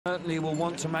Certainly will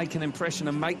want to make an impression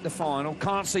and make the final.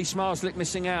 Can't see Smarslick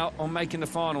missing out on making the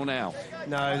final now.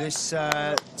 No, this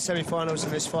semi-finals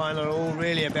and this final are all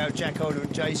really about Jack Holder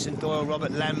and Jason Doyle,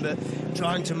 Robert Lambert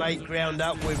trying to make ground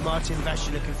up with Martin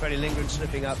Vasiluk and Freddie Lindgren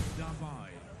slipping up.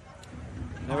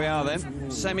 There we are then.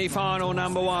 Semi-final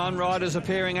number one. Riders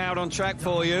appearing out on track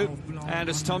for you.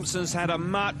 Anders Thompson's had a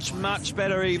much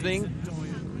better evening,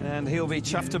 and he'll be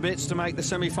chuffed to bits to make the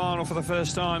semi-final for the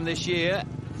first time this year.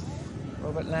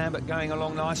 Robert Lambert going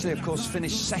along nicely, of course,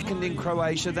 finished second in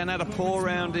Croatia, then had a poor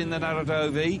round in the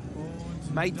Naradovi,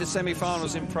 made the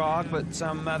semi-finals in Prague, but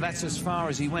that's as far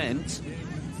as he went.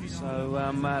 So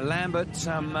Lambert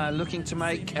looking to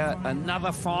make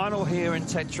another final here in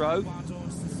Tetro,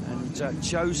 and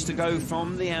chose to go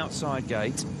from the outside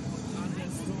gate.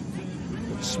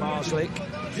 Smarslick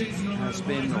has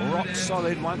been rock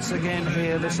solid once again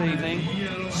here this evening.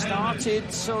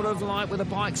 Started sort of like with a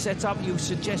bike setup you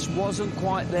suggest wasn't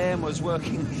quite there and was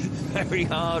working very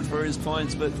hard for his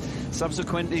points, but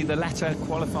subsequently the latter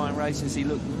qualifying races he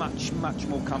looked much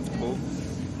more comfortable,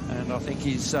 and I think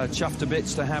he's chuffed to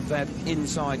bits to have that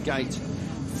inside gate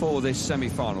for this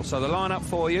semi-final. So the lineup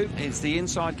for you is the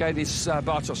inside gate is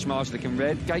Bartosz Smarslick in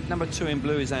red. Gate number 2 in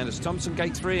blue is Anders Thompson.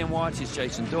 Gate 3 in white is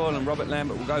Jason Doyle, and Robert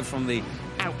Lambert will go from the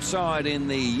outside in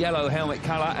the yellow helmet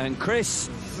colour. And Chris,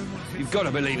 you've got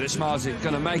to believe that Smarslick's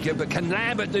going to make it, but can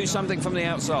Lambert do something from the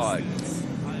outside?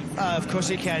 Of course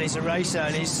he can. He's a racer,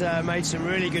 and he's made some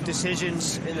really good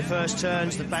decisions in the first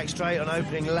turns, the back straight on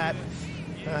opening lap.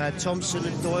 Thompson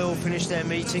and Doyle finished their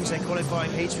meetings, their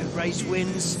qualifying heats with race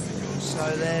wins.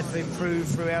 So they've improved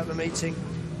throughout the meeting.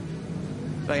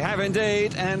 They have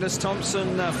indeed. Anders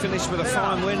Thompson finished with a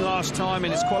fine win last time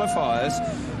in his qualifiers,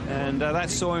 and that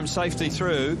saw him safely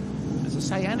through. As I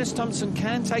say, Anders Thompson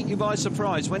can take you by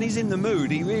surprise. When he's in the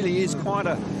mood, he really is quite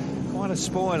a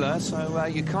spoiler, so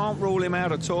you can't rule him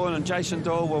out at all. And Jason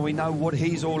Doyle, well, we know what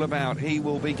he's all about. He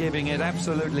will be giving it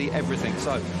absolutely everything.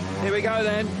 So here we go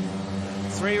then.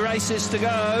 3 races to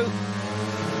go.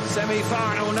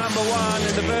 Semi-final number 1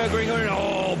 in the Burgring Arena.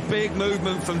 Oh, big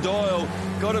movement from Doyle.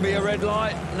 Got to be a red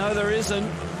light. No, there isn't.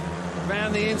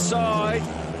 Round the inside.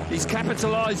 He's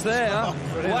capitalised there. Oh,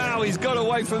 wow, he's got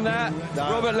away from that.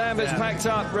 No, Robert Lambert's packed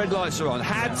up. Red lights are on.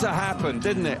 Had to happen,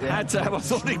 didn't it? Yeah. Had to happen. I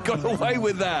thought he got away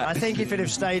with that. I think if it had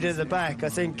stayed at the back, I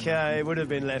think it would have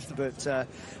been left, but...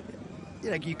 you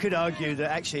know, you could argue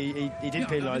that actually he did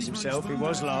penalise himself. He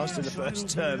was last in the first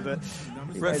turn, but...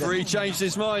 Referee changed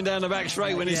his mind down the back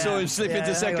straight when he saw him slip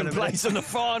into second place and the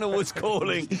final was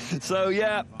calling. So,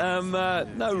 yeah,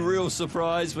 no real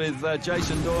surprise with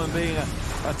Jason Doyle being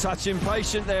a touch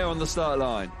impatient there on the start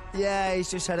line. Yeah, he's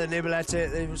just had a nibble at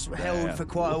it. It was held for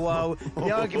quite a while.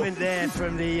 The argument there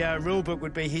from the rule book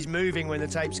would be he's moving when the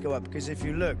tapes go up, because if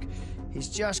you look, he's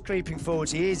just creeping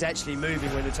forwards. He is actually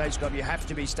moving when the tapes go up. You have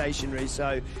to be stationary.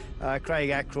 So Craig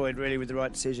Ackroyd really with the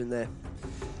right decision there.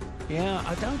 Yeah,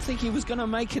 I don't think he was going to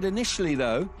make it initially,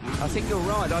 though. I think you're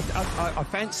right. I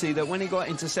fancy that when he got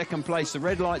into second place, the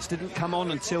red lights didn't come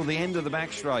on until the end of the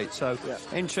back straight. So,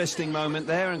 interesting moment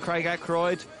there. And Craig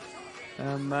Ackroyd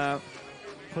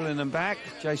pulling them back.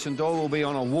 Jason Doyle will be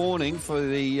on a warning for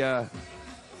the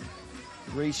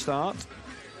restart.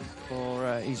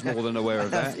 Or he's more than aware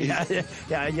of that.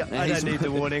 I don't need the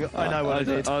warning. I know what I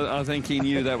did. I think he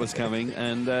knew that was coming,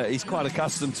 and he's quite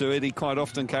accustomed to it. He quite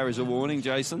often carries a warning,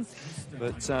 Jason.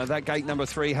 But that gate number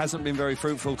 3 hasn't been very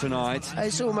fruitful tonight.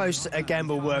 It's almost a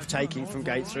gamble worth taking from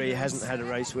gate 3. He hasn't had a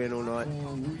race win all night.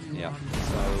 Yeah,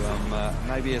 so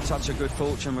maybe a touch of good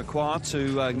fortune required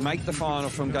to make the final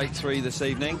from gate 3 this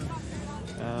evening.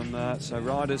 So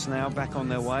riders now back on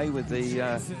their way with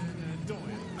the...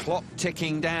 clock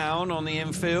ticking down on the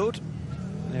infield.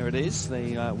 There it is,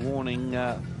 the warning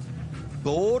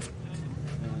board.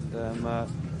 And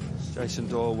Jason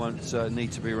Doyle won't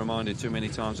need to be reminded too many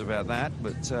times about that.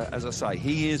 But as I say,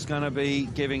 he is going to be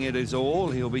giving it his all.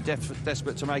 He'll be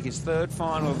desperate to make his 3rd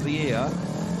final of the year.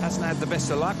 Hasn't had the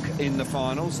best of luck in the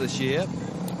finals this year.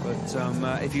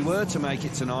 But if he were to make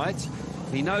it tonight,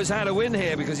 he knows how to win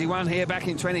here because he won here back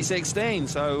in 2016.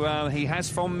 So he has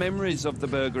fond memories of the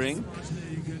Burgring.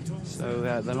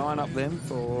 So the line-up then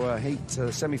for heat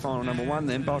semi-final number 1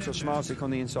 then. Bartosz Smarslick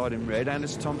on the inside in red.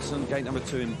 Anders Thompson, gate number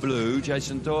 2 in blue.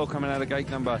 Jason Doyle coming out of gate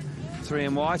number 3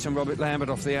 in white. And Robert Lambert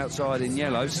off the outside in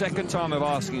yellow. Second time of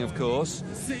asking, of course.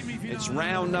 It's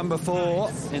round number 4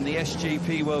 in the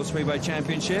SGP World Speedway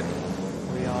Championship.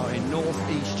 We are in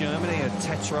northeast Germany at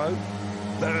Tetro,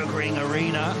 Burgring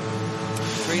Arena.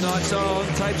 Green lights on,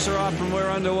 tapes are up, and we're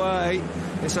underway.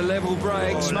 It's a level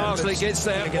break. Smarsley gets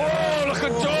there. Oh, look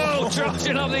at Doyle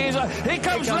charging up the inside. Here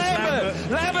comes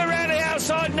Lambert. Lambert around the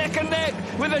outside, neck and neck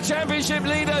with the championship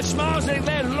leader. Smarsley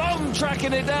there, long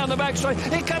tracking it down the back straight.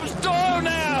 Here comes Doyle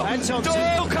now.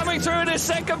 Doyle coming through into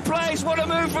second place. What a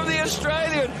move from the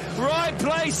Australian. Right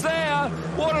place there.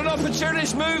 What an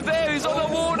opportunist move there. He's on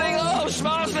the warning. Oh,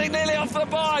 Smarsley nearly off the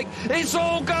bike. It's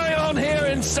all going on here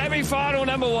in semi-final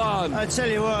number 1. I tell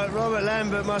you what, Robert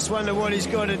Lambert must wonder what he's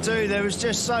got to do. There was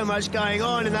just so much going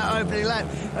on in that opening lap.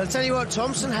 I'll tell you what,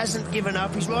 Thompson hasn't given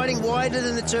up. He's riding wider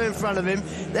than the two in front of him.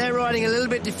 They're riding a little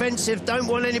bit defensive, don't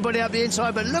want anybody up the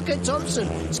inside, but look at Thompson.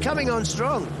 He's coming on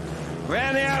strong.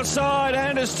 Round the outside,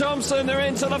 Anders Thompson, they're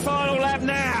into the final lap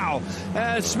now.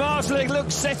 Smarsley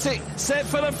looks set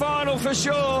for the final for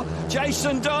sure.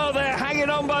 Jason Doyle there hanging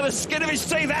on by the skin of his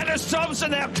teeth. Anders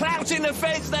Thompson now clouting the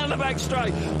fence down the back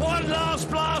straight. One last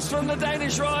blast from the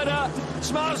Danish rider.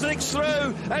 Smarsley's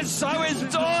through, and so is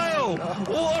Doyle.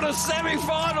 What a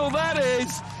semi-final that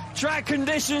is. Track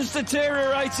conditions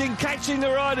deteriorating, catching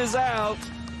the riders out.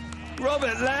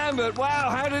 Robert Lambert, wow,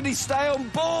 how did he stay on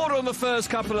board on the first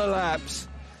couple of laps?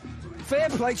 Fair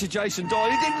play to Jason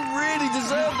Doyle. He didn't really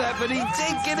deserve that, but he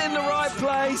did get in the right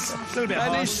place.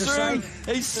 And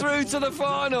he's through to the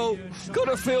final. Got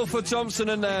a feel for Thompson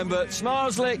and Lambert.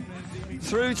 Smarsley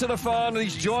through to the final.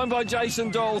 He's joined by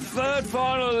Jason Doyle. Third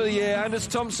final of the year. Anders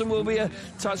Thompson will be a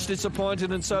touch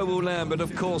disappointed, and so will Lambert.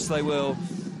 Of course they will.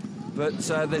 But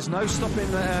there's no stopping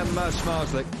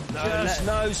Smarsley. Just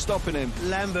no stopping him.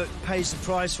 Lambert pays the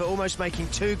price for almost making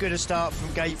too good a start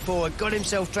from gate 4. Got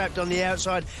himself trapped on the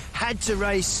outside. Had to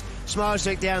race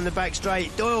Smarsley down the back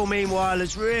straight. Doyle, meanwhile,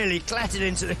 has really clattered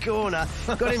into the corner.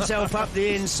 Got himself up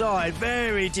the inside.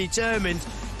 Very determined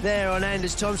there on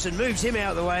Anders Thompson. Moves him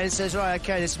out of the way and says, right,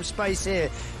 OK, there's some space here.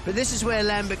 But this is where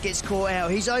Lambert gets caught out.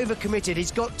 He's overcommitted.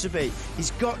 He's got to be. He's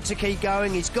got to keep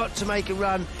going. He's got to make a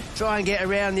run, try and get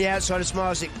around the outside of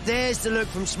Smarsley. There's the look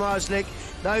from Smarsley.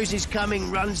 Knows he's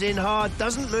coming, runs in hard,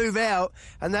 doesn't move out.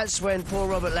 And that's when poor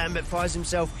Robert Lambert finds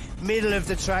himself middle of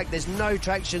the track. There's no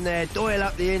traction there. Doyle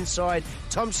up the inside,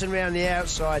 Thompson round the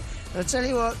outside. And I tell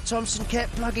you what, Thompson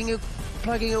kept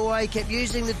plugging away, kept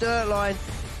using the dirt line.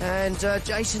 And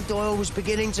Jason Doyle was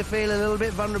beginning to feel a little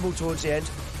bit vulnerable towards the end.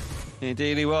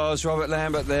 Indeed he was. Robert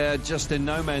Lambert there, just in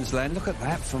no man's land. Look at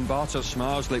that from Bartosz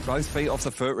Smarsley, both feet off the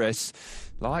footrests.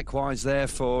 Likewise there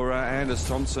for Anders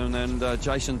Thompson, and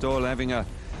Jason Doyle having a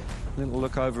little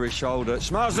look over his shoulder.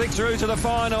 Smarsley through to the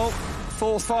final.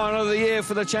 Fourth final of the year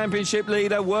for the championship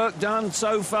leader. Work done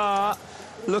so far.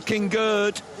 Looking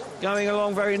good. Going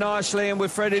along very nicely, and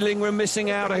with Freddie Lindgren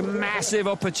missing out, a massive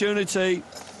opportunity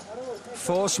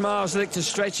for Smarsley to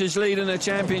stretch his lead in the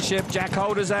championship. Jack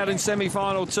Holder's out in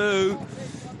semi-final 2.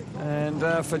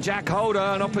 And for Jack Holder,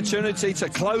 an opportunity to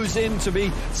close in to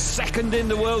be second in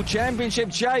the World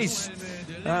Championship chase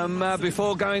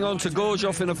before going on to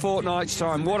Gorzoff in a fortnight's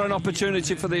time. What an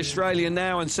opportunity for the Australian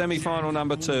now in semi-final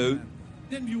number 2.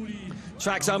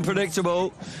 Track's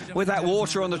unpredictable. With that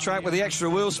water on the track, with the extra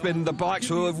wheel spin, the bikes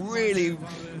were really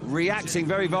reacting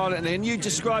very violently, and you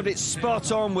described it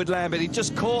spot on with Lambert. He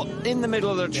just caught in the middle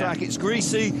of the track. It's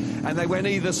greasy, and they went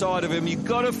either side of him. You've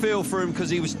got to feel for him because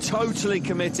he was totally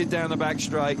committed down the back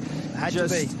straight. Had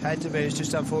to be. It's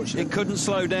just unfortunate. It couldn't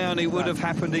slow down. It would have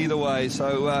happened either way.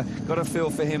 So got to feel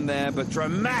for him there. But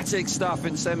dramatic stuff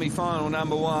in semi-final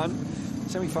number 1.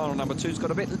 Semi-final number 2's got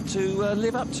a bit to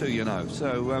live up to, you know.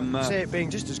 So see it being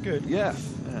just as good. Yeah,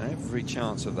 every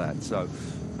chance of that. So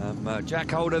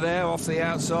Jack Holder there off the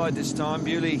outside this time.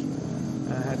 Bewley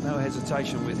had no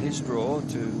hesitation with his draw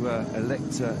to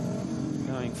elect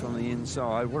going from the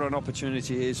inside. What an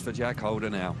opportunity it is for Jack Holder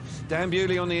now. Dan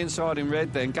Bewley on the inside in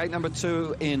red then. Gate number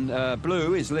 2 in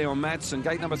blue is Leon Madsen.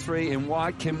 Gate number 3 in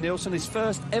white, Kim Nielsen. His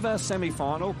first ever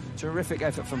semi-final. Terrific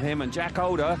effort from him. And Jack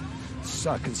Holder,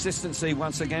 so consistency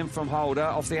once again from Holder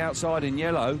off the outside in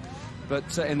yellow.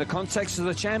 But in the context of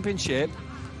the championship,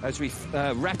 as we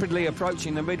rapidly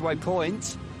approaching the midway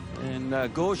point in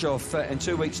Gorzoff in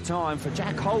 2 weeks' time, for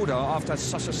Jack Holder, after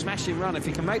such a smashing run, if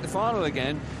he can make the final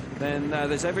again, then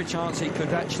there's every chance he could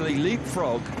actually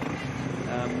leapfrog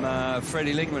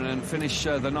Freddie Lindgren and finish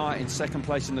the night in second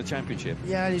place in the championship.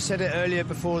 Yeah, and you said it earlier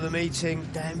before the meeting,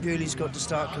 Dan Bewley's got to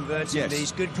start converting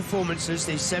these good performances,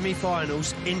 these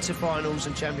semi-finals, into finals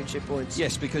and championship points.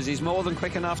 Yes, because he's more than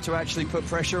quick enough to actually put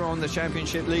pressure on the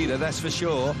championship leader, that's for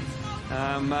sure.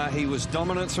 He was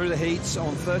dominant through the heats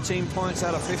on 13 points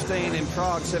out of 15 in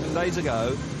Prague 7 days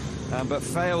ago, but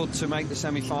failed to make the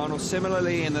semi-final.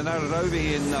 Similarly in the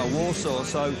Narodowy in Warsaw,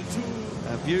 so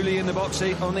Bewley in the box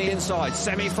seat on the inside.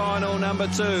 Semi-final number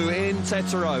 2 in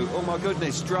Tetero. Oh my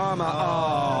goodness, drama.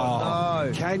 Oh,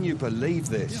 no. Can you believe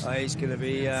this? Oh, he's going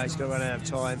to run out of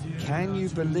time. Can you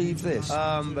believe this?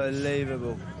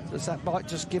 Unbelievable. Has that bike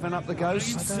just given up the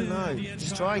ghost? I don't know.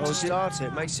 Just trying to start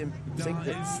it makes him think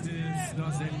that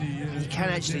you can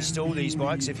actually stall these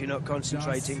bikes if you're not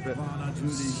concentrating, but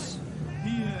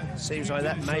seems like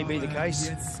that may be the case.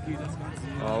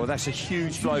 Oh, well, that's a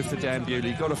huge blow for Dan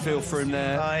Bewley. Got a feel for him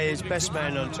there. He's best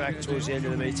man on track towards the end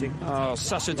of the meeting. Oh,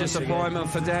 such a disappointment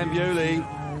for Dan Bewley.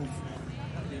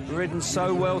 Ridden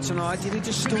so well tonight. Did he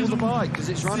just stall the bike? Because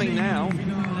it's running now.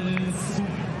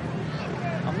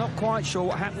 I'm not quite sure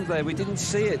what happened there. We didn't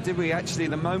see it, did we, actually,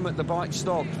 the moment the bike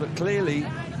stopped? But clearly,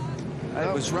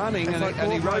 it was running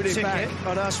and he rode it back.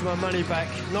 I'd ask for my money back,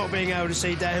 not being able to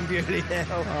see Dan Bewley now.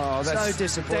 Oh, that's so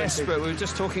disappointing. Desperate. We were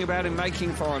just talking about him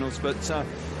making finals, but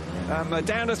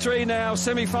down to 3 now,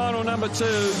 semi-final number 2.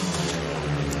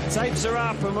 Tapes are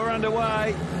up and we're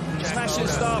underway. Smashing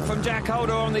start from Jack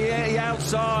Holder on the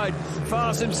outside.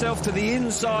 Fast himself to the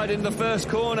inside in the first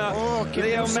corner.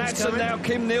 Leon Madsen now.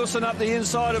 Kim Nielsen up the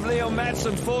inside of Leon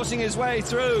Madsen, forcing his way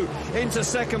through into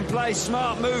second place.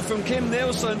 Smart move from Kim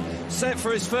Nielsen, set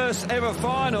for his first ever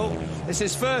final. It's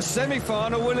his first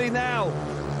semi-final. Will he now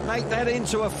make that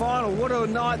into a final? What a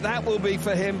night that will be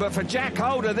for him. But for Jack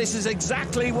Holder, this is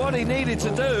exactly what he needed to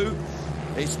do.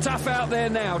 It's tough out there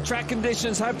now. Track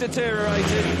conditions have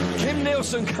deteriorated. Kim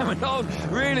Nielsen coming on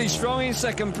really strong in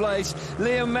second place.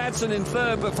 Liam Madsen in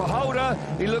third, but for Holder,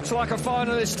 he looks like a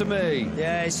finalist to me.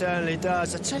 Yeah, he certainly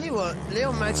does. I tell you what,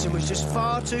 Liam Madsen was just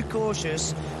far too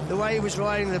cautious the way he was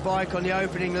riding the bike on the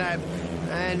opening lap.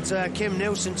 And Kim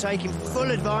Nielsen taking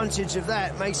full advantage of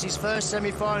that, makes his first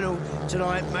semi-final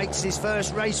tonight, makes his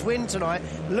first race win tonight.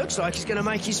 Looks like he's going to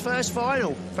make his first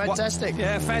final. Fantastic.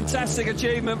 Yeah, fantastic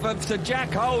achievement for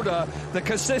Jack Holder. The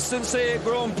consistency at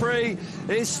Grand Prix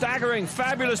is staggering.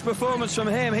 Fabulous performance from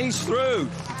him. He's through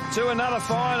to another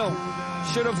final.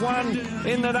 Should have won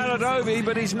in the Naladovi,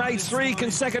 but he's made 3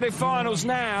 consecutive finals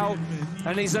now,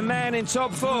 and he's a man in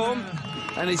top form.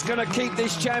 And he's going to keep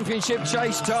this championship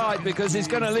chase tight because he's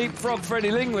going to leapfrog Freddie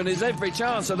Lingman. There's every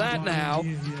chance of that now.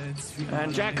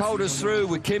 And Jack Holder's through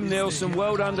with Kim Nielsen.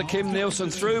 Well done to Kim Nielsen.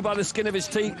 Through by the skin of his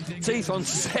teeth on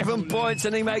 7 points,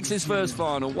 and he makes his first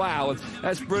final. Wow,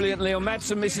 that's brilliant. Leon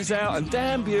Madsen misses out. And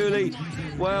Dan Bewley,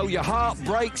 well, your heart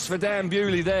breaks for Dan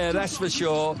Bewley there, that's for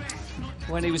sure.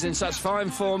 When he was in such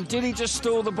fine form, did he just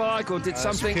stall the bike, or did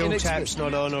something... Fuel tap's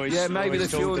not on, or he's maybe the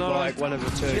fuel not bike, on. One of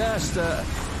the two. Just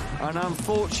an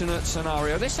unfortunate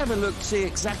scenario. Let's have a look, see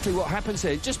exactly what happens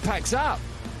here. It just packs up.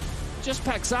 Just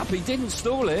packs up. He didn't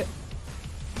stall it.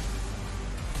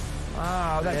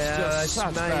 Ah, that's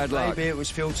such bad luck. Maybe it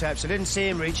was fuel taps. I didn't see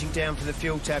him reaching down for the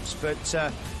fuel taps, but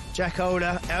Jack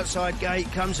Holder, outside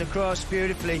gate, comes across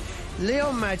beautifully.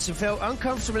 Leon Madsen felt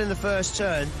uncomfortable in the first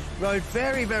turn, rode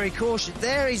very, very cautious.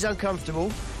 There he's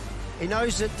uncomfortable. He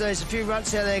knows that there's a few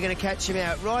ruts out there going to catch him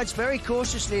out. Rides very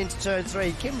cautiously into turn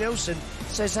 3. Kim Nielsen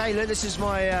says, hey, look, this is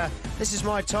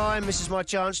my time. This is my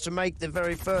chance to make the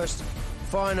very first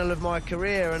final of my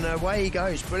career. And away he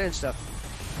goes. Brilliant stuff.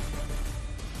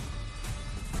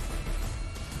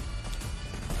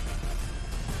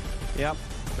 Yep,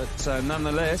 but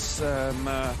nonetheless,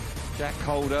 Jack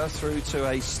Holder through to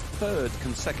a 3rd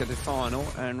consecutive final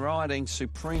and riding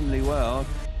supremely well.